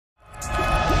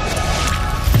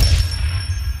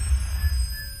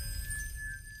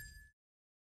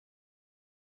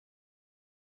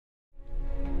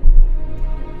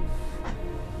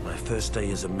first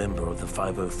day as a member of the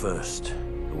 501st.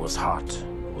 It was hot,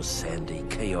 it was sandy,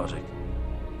 chaotic.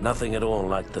 Nothing at all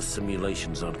like the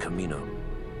simulations on Camino.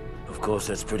 Of course,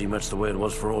 that's pretty much the way it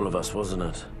was for all of us, wasn't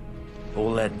it?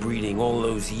 All that breeding, all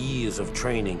those years of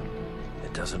training.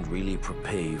 It doesn't really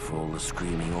prepare you for all the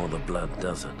screaming or the blood,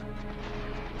 does it?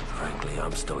 Frankly,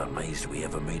 I'm still amazed we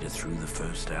ever made it through the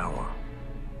first hour.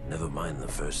 Never mind the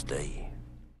first day.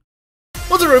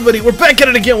 What's up, everybody? We're back at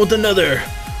it again with another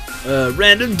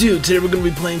random dude. Today we're going to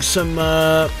be playing some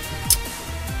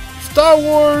Star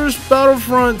Wars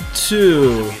Battlefront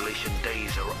 2. Simulation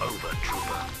days are over,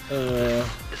 Trooper. This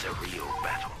is a real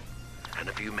battle. And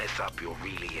if you mess up, you'll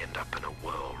really end up in a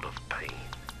world of pain.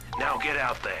 Now get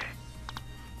out there.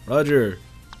 Roger.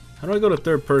 How do I go to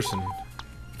third person?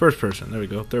 First person. There we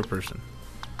go. Third person.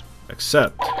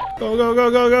 Accept. Go, go,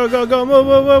 go, go, go, go, go, move,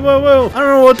 move, move, move, move. I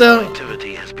don't know what the hell.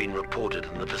 Activity has been reported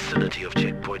in the vicinity of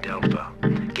Checkpoint Alpha.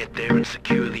 Get there and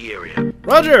secure the area.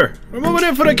 Roger! We're moving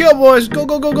in for the kill, boys! Go,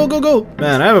 go, go, go, go, go!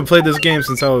 Man, I haven't played this game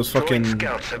since I was fucking... Droid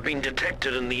scouts have been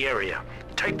detected in the area.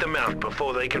 Take them out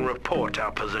before they can report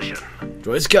our position.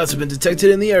 Droid scouts have been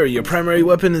detected in the area. Your primary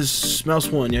weapon is mouse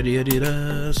 1. Yada yada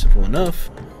yada. Simple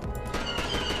enough.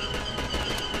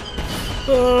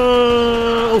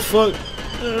 Oh, fuck.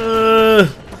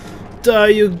 Die,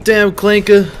 you damn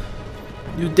clanker.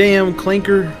 You damn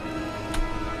clanker.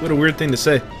 What a weird thing to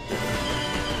say.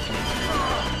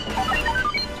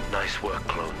 Nice work,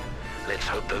 clone. Let's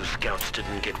hope those scouts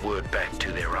didn't get word back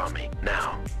to their army.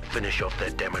 Now, finish off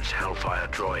that damaged Hellfire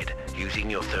droid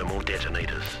using your thermal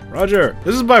detonators. Roger.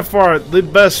 This is by far the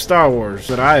best Star Wars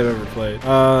that I've ever played.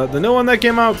 The new one that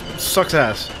came out sucks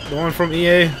ass. The one from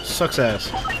EA sucks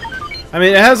ass. I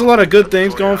mean, it has a lot of good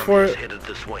things going for it. Headed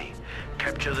this way.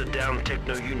 Capture the downed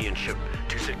Techno-Union ship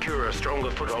to secure a stronger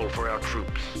foothold for our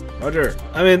troops. Roger.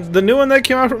 I mean, the new one that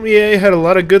came out from EA had a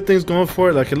lot of good things going for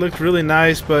it. Like, it looked really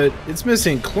nice, but it's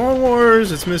missing Clone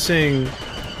Wars. It's missing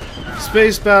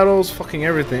space battles. Fucking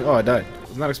everything. Oh, I died. I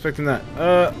was not expecting that.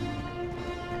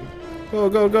 Go,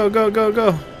 go, go, go, go,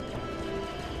 go.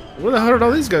 Where the hell did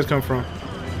all these guys come from?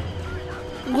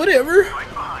 Whatever.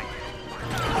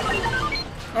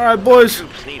 Alright, boys.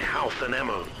 Troops need health and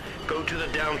ammo. Go to the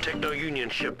downed Techno-Union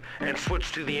ship and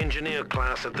switch to the engineer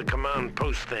class at the command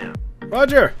post there.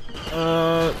 Roger.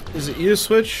 Is it you to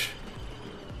switch?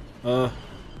 Okay.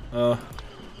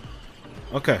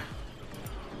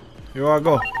 Here I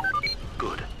go.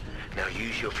 Good. Now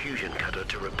use your fusion cutter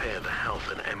to repair the health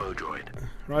and ammo droid.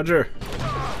 Roger.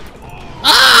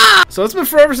 Ah! So it's been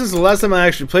forever since the last time I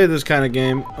actually played this kind of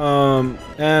game.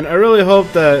 And I really hope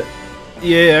that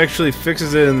EA actually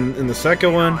fixes it in the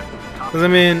second one. Because, I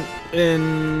mean,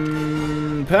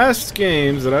 in past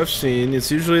games that I've seen,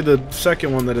 it's usually the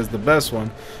second one that is the best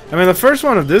one. I mean, the first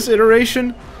one of this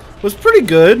iteration was pretty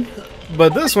good,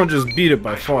 but this one just beat it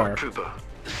by far. Trooper,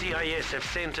 the CIS have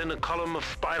sent in a column of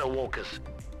spider walkers.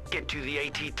 Get to the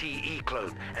ATTE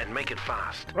clone and make it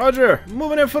fast. Roger,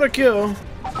 moving in for the kill.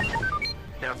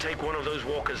 Now take one of those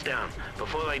walkers down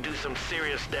before they do some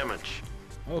serious damage.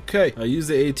 Okay, I use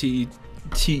the ATTE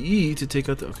to take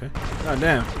out the... Okay. God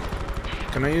damn.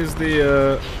 Can I use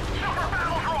the,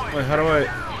 Wait, how do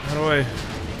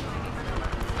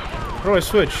I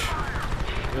switch?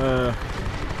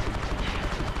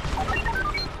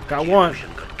 Got one.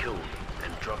 Got killed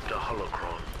and dropped a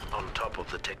holocron on top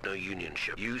of the Techno-Union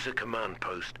ship. Use a command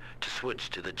post to switch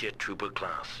to the Jet Trooper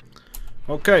class.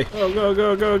 Okay. Go, go,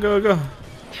 go, go, go, go.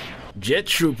 Jet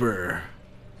Trooper.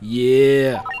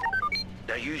 Yeah.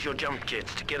 Now use your jump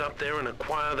jets to get up there and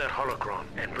acquire that holocron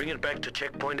and bring it back to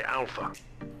Checkpoint Alpha.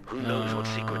 Who knows what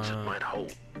secrets it might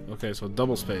hold. Okay, so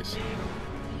double space.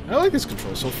 I like this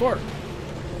control so far.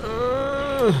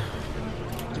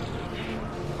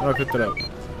 How do I pick that up?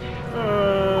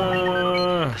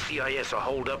 The CIS are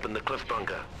holed up in the cliff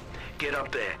bunker. Get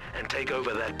up there and take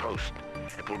over that post.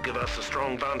 It will give us a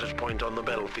strong vantage point on the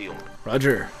battlefield.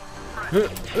 Roger. Can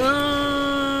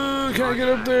I get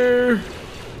up there?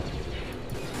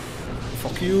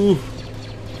 Fuck you.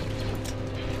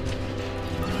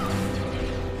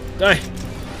 Die.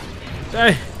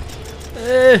 Die.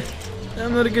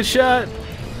 I'm not a good shot.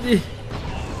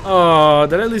 Oh,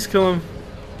 did I at least kill him?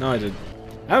 No, I did.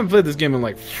 I haven't played this game in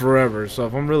like forever, so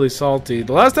if I'm really salty.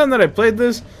 The last time that I played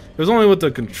this, it was only with the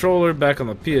controller back on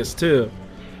the PS2.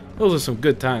 Those are some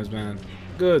good times, man.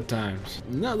 Good times.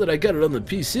 Now that I got it on the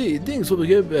PC, things will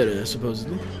get better,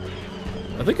 supposedly.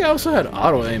 I think I also had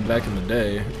auto aim back in the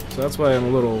day, so that's why I'm a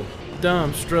little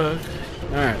dumbstruck.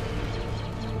 Alright.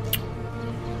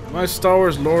 My Star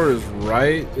Wars lore is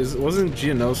right. Wasn't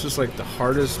Geonosis like the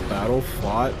hardest battle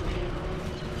fought?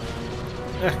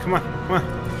 Yeah, come on, come on.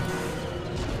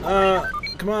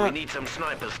 come on. We need some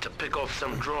snipers to pick off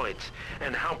some droids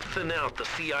and help thin out the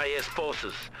CIS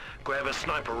forces. Grab a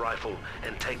sniper rifle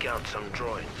and take out some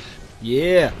droids.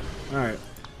 Yeah. Alright.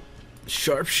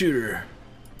 Sharpshooter.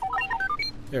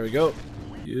 There we go.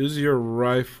 Use your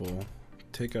rifle.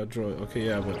 Take out droid. Okay,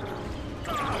 yeah, but...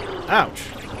 Ouch.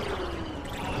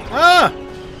 Ah!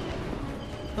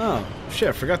 Oh, shit,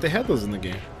 I forgot they had those in the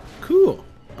game. Cool.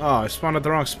 Oh, I spawned at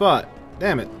the wrong spot.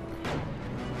 Damn it.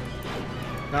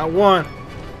 Got one.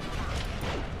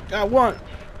 Got one.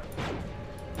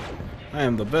 I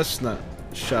am the best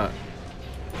shot.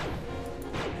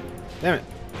 Damn it.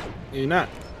 You're not.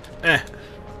 I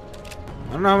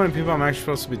don't know how many people I'm actually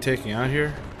supposed to be taking out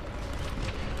here.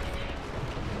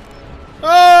 Oh!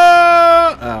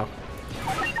 Ow.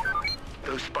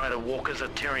 Those spider walkers are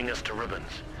tearing us to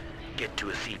ribbons. Get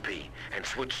to a CP and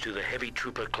switch to the heavy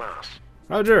trooper class.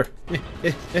 Roger.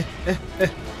 Get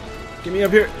me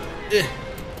up here.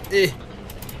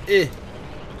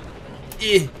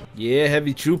 Yeah,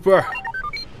 heavy trooper.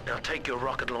 Now take your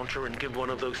rocket launcher and give one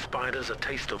of those spiders a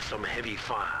taste of some heavy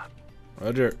fire.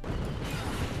 Roger.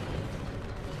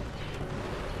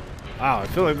 Wow, I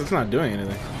feel like that's not doing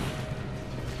anything.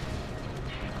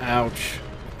 Ouch.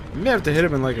 You may have to hit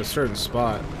him in like a certain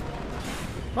spot.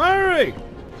 Alright!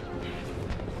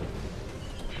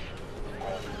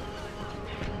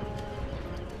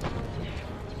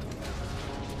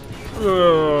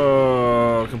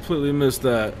 Oh, completely missed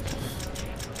that.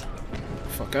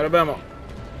 Fuck out of ammo.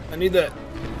 I need that.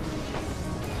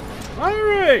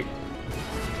 Alright!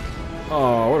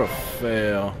 Oh, what a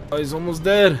fail. Oh, he's almost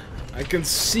dead. I can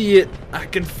see it. I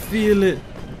can feel it.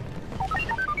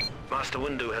 Master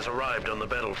Windu has arrived on the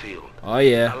battlefield. Oh,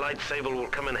 yeah. A lightsaber will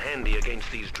come in handy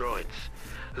against these droids.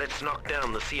 Let's knock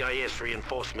down the CIS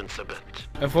reinforcements a bit.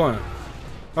 F1.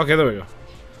 Okay, there we go.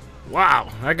 Wow,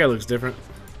 that guy looks different.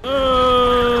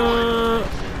 Oh,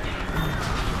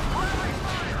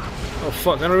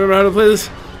 fuck. I don't remember how to play this.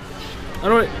 How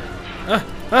do I...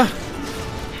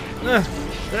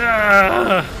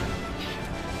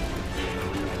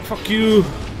 Fuck you.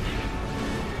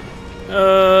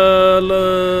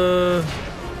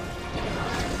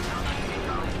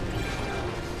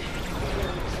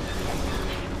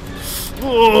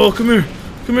 Oh, come here.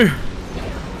 Come here.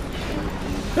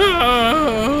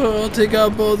 I'll take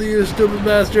out both of you stupid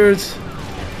bastards.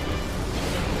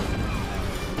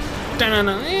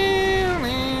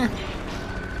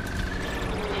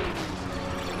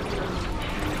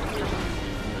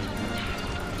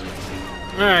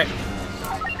 Alright.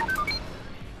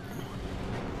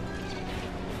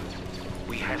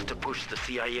 We have to push the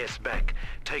CIS back.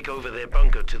 Take over their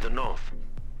bunker to the north.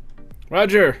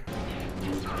 Roger.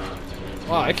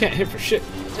 Wow, I can't hit for shit.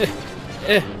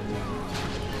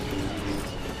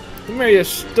 Come here, you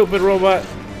stupid robot.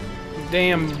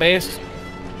 Damn bastard.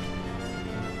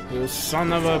 You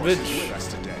son of a bitch.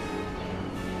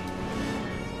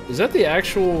 Is that the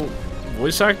actual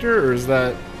voice actor, or is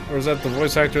that the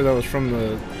voice actor that was from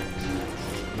the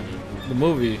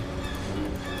movie?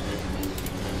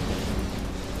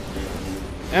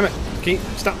 Damn it. Can you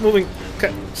stop moving?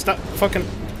 Stop fucking.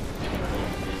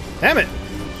 Damn it.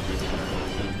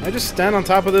 Can I just stand on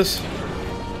top of this?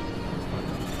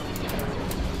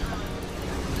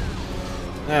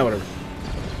 Ah, whatever.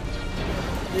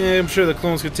 Yeah, I'm sure the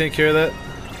clones could take care of that.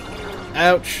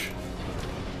 Ouch.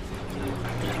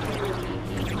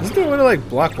 Isn't there a way to, like,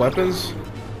 block weapons?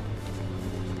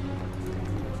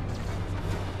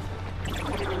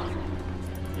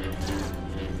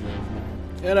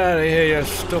 Get out of here, you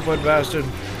stupid bastard.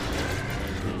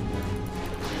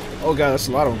 Oh god, that's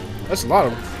a lot of them. That's a lot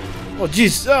of them. Oh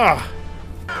jeez, ah!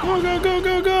 Go, go, go,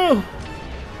 go, go!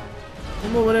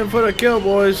 I'm moving in for the kill,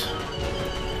 boys.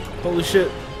 Holy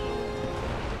shit.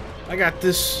 I got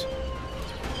this.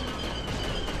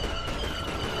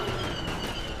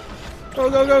 Go,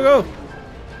 go, go, go!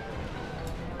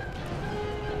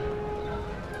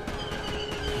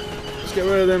 Let's get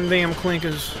rid of them damn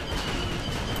clinkers.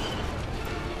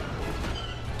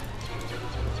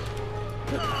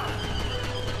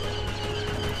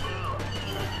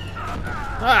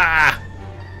 Ah!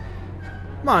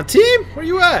 Come on, team! Where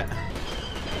you at?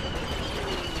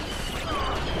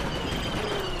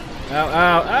 Ow,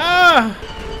 ow, ah!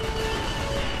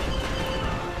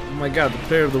 Oh my god, the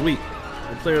player of the week.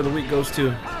 The player of the week goes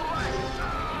to...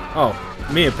 Oh,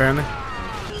 me apparently.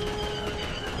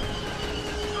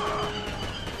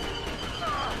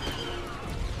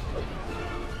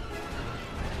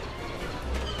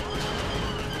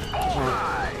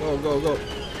 Right, go, go, go.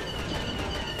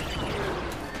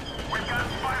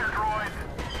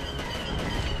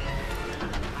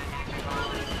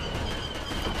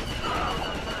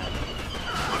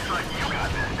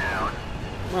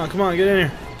 Come on, get in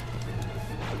here.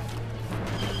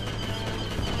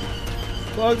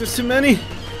 Fuck, there's too many.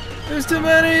 There's too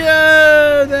many.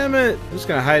 Damn it. I'm just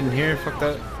gonna hide in here. Fuck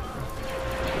that.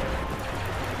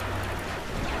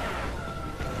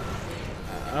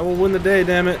 I will win the day,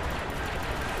 damn it.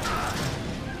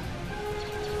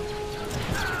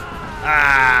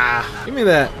 Ah! Give me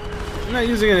that. I'm not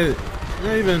using it.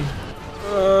 Not even.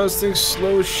 This thing's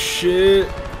slow as shit.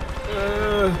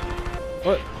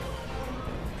 What?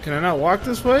 Can I not walk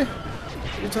this way?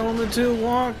 You're telling me to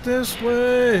walk this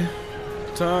way.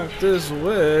 Talk this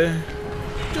way.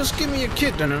 Just give me a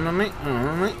kid.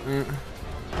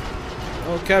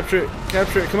 Oh, capture it.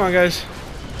 Capture it. Come on, guys.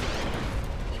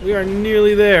 We are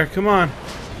nearly there. Come on.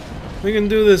 We can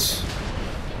do this.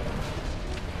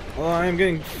 Oh, I am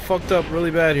getting fucked up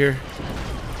really bad here.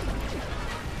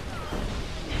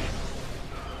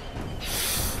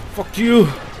 Fuck you.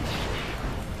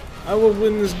 I will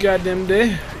win this goddamn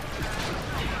day.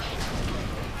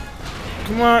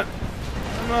 Come on.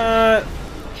 Come on.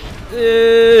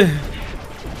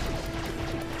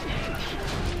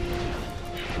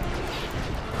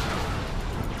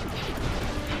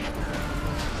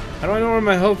 How do I know where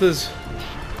my health is?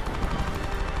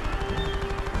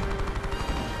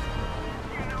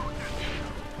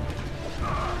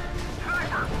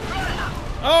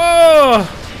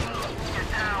 Oh!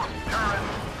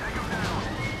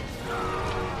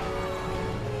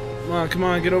 Come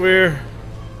on, get over here.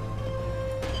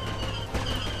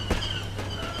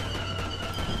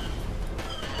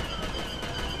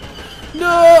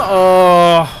 No!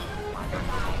 Oh!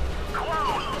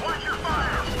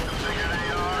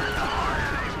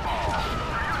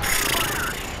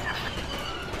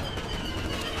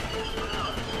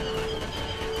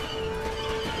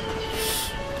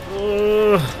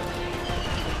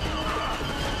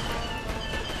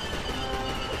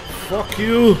 Fuck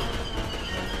you!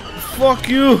 Fuck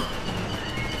you!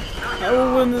 I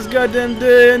will win this goddamn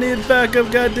day. I need backup,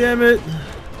 goddammit.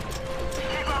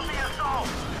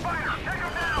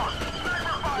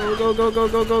 Go, go, go,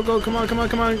 go, go, go. Come on, come on,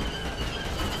 come on.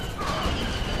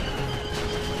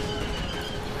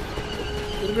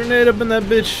 Put a grenade up in that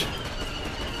bitch.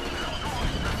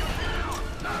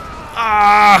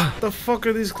 Ah! What the fuck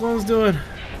are these clones doing?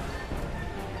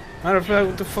 Matter of fact,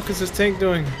 what the fuck is this tank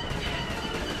doing?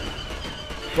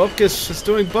 Bupkis, it's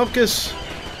doing Bupkis.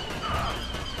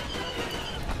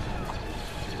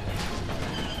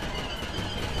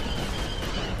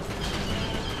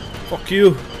 Fuck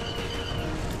you.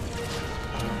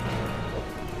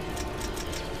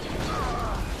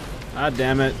 Ah,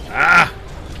 damn it. Ah!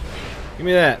 Give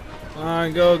me that. Come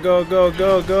on, go, go, go,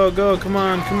 go, go, go. Come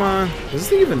on, come on. Has this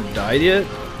thing even died yet?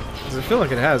 Because I feel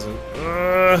like it hasn't.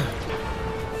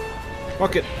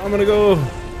 Fuck it. I'm gonna go.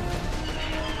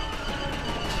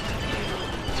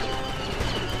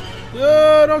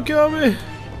 No, don't kill me.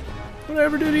 What did I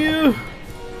ever do to you?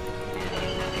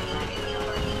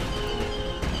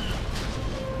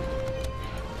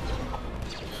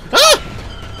 Ah!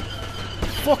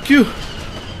 Fuck you.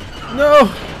 No.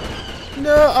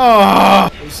 No. Oh.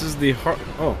 This is the hard.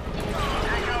 Oh.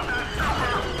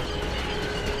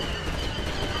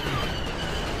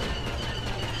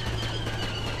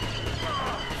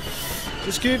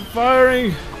 Just keep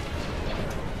firing.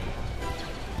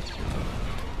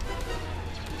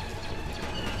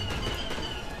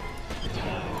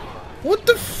 What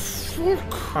the fuck?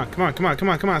 Come on, come on, come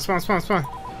on, come on, spawn, spawn, spawn.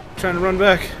 I'm trying to run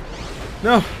back.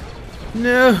 No.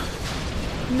 No.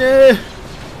 No.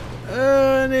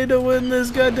 I need to win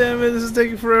this, goddammit. This is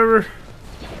taking forever.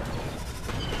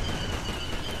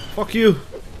 Fuck you.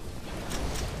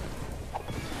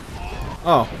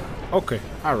 Oh. Okay.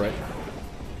 Alright.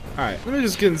 Alright. Let me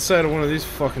just get inside of one of these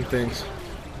fucking things.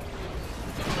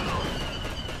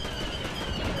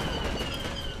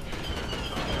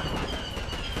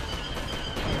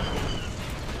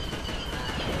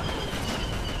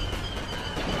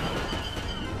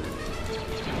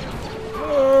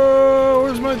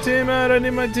 My team out. I need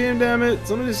my team, damn it.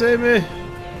 Somebody save me.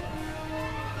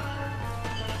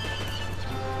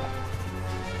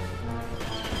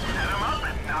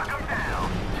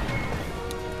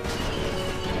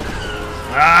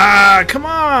 Ah, come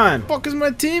on. Fuck is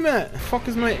my team at? Fuck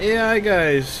is my AI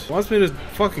guys? Wants me to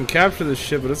fucking capture this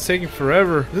shit, but it's taking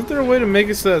forever. Isn't there a way to make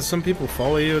it so that some people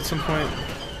follow you at some point?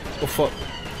 Oh fuck.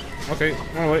 Okay,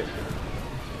 run away.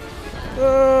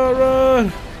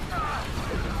 Run.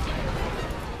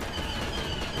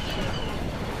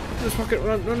 Just fucking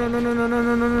run. No, no, no, no, no, no,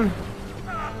 no, no, no.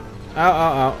 Ow,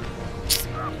 ow, ow.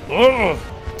 Ugh.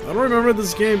 I don't remember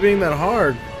this game being that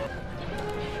hard.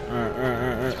 Alright, alright,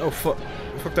 alright, alright. Oh, fuck.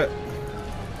 Fuck that.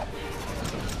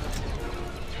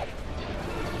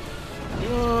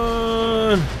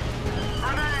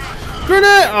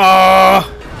 Grenade! Oh!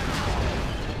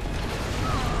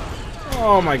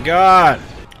 Oh my god!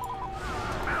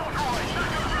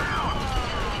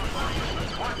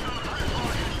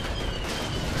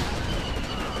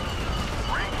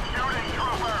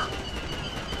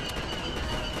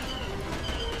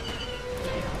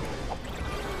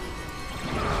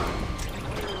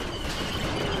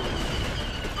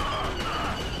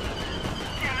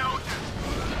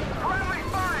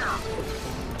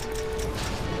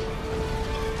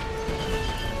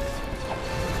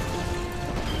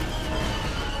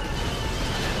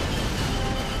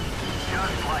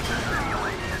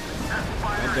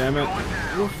 Damn it. What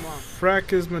the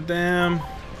frack is my damn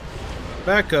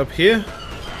backup here?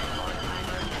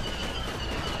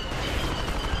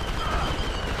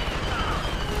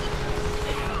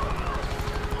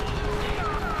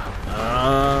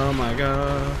 Oh my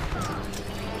god.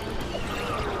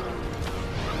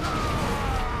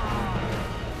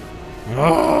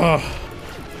 Oh.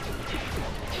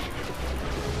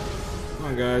 Come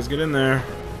on guys, get in there.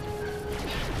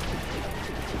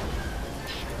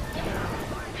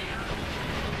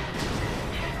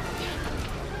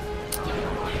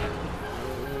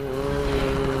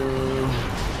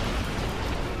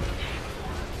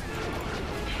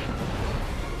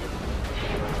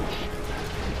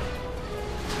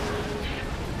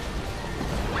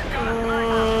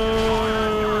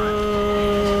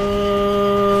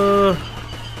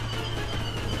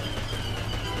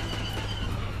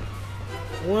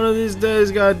 One of these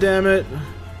days, goddammit.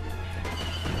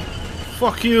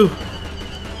 Fuck you.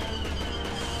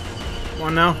 Come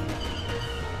on now.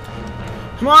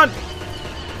 Come on!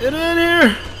 Get in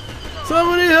here!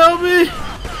 Somebody help me!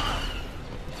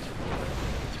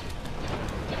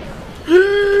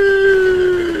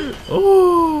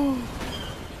 Oh!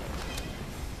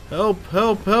 Help,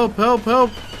 help, help, help,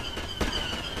 help!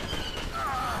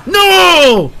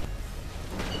 No!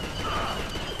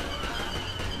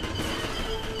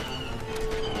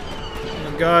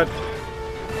 Oh my god.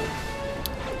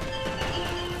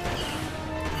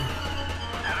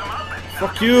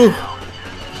 Fuck you!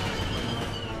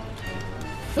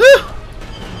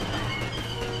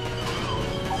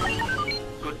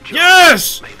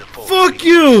 Yes! Fuck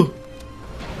you!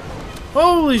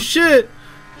 Holy shit!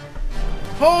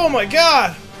 Oh my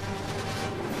god!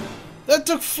 That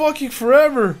took fucking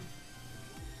forever!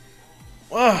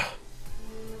 Ah.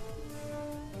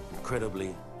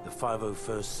 Incredibly, the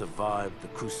 501st survived the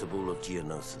crucible of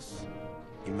Geonosis,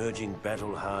 emerging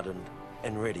battle-hardened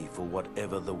and ready for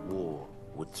whatever the war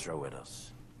would throw at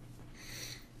us.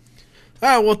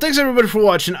 Alright, well, thanks everybody for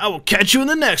watching. I will catch you in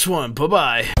the next one.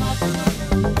 Bye-bye.